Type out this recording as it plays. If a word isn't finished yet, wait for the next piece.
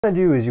What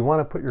you want to do is you want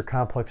to put your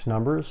complex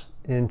numbers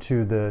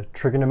into the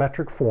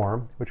trigonometric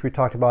form, which we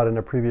talked about in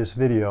a previous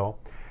video.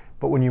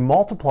 But when you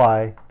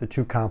multiply the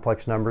two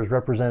complex numbers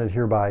represented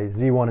here by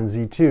z1 and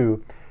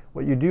z2,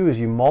 what you do is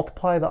you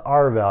multiply the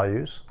r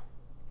values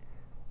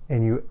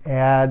and you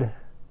add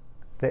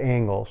the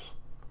angles.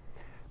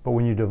 But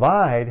when you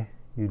divide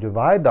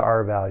the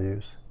r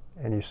values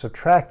and you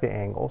subtract the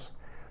angles.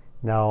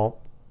 Now,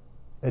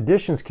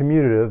 addition is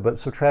commutative, but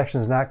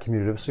subtraction is not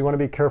commutative, so you want to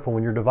be careful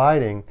when you're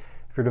dividing.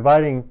 If you're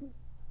dividing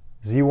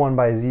z1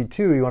 by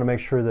z2, you want to make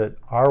sure that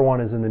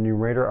r1 is in the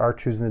numerator,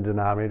 r2 is in the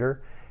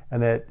denominator,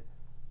 and that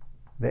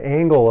the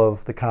angle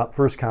of the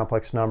first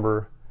complex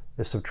number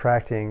is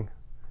subtracting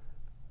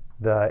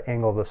the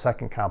angle of the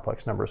second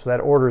complex number. So that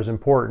order is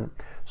important.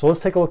 So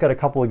let's take a look at a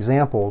couple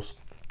examples.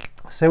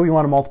 Say we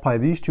want to multiply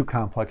these two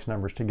complex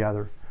numbers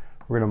together.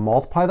 We're going to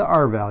multiply the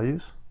r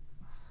values,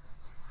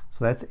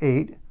 so that's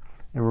 8,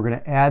 and we're going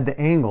to add the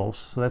angles,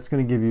 so that's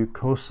going to give you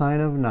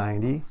cosine of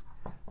 90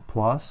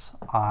 plus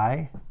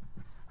I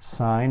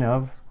sine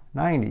of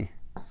 90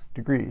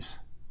 degrees.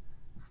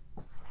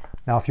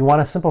 Now if you want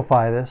to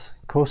simplify this,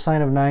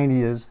 cosine of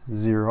 90 is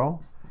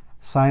 0,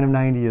 sine of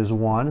 90 is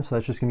 1, so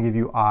that's just going to give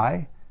you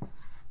I.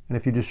 And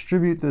if you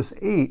distribute this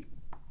 8,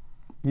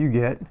 you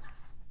get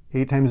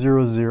 8 times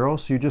 0 is 0,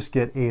 so you just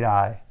get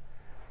 8I.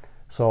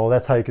 So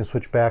that's how you can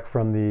switch back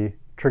from the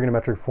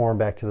trigonometric form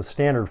back to the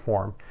standard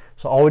form.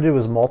 So all we did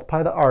was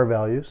multiply the r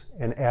values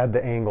and add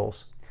the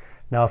angles.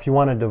 Now if you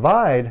want to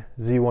divide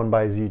z1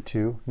 by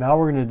z2, now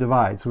we're going to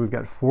divide. So we've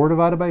got 4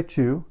 divided by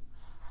 2,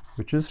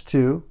 which is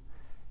 2,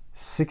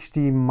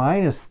 60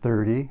 minus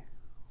 30,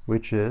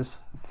 which is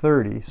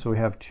 30. So we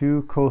have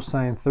 2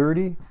 cosine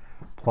 30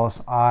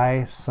 plus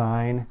I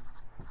sine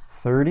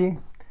 30.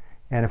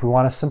 And if we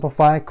want to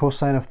simplify,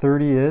 cosine of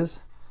 30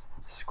 is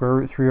square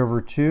root 3 over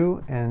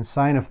 2, and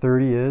sine of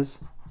 30 is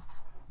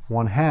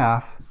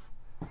 1/2.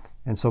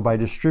 And so by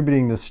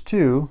distributing this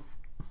 2,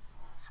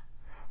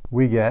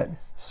 we get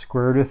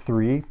square root of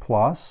 3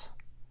 plus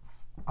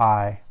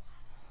I.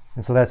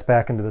 And so that's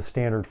back into the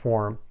standard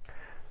form.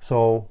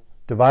 So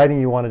dividing,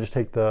 you want to just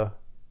take the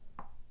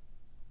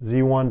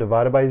z1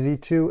 divided by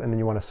z2, and then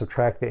you want to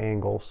subtract the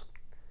angles.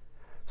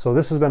 So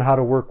this has been how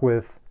to work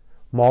with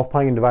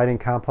multiplying and dividing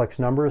complex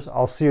numbers.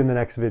 I'll see you in the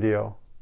next video.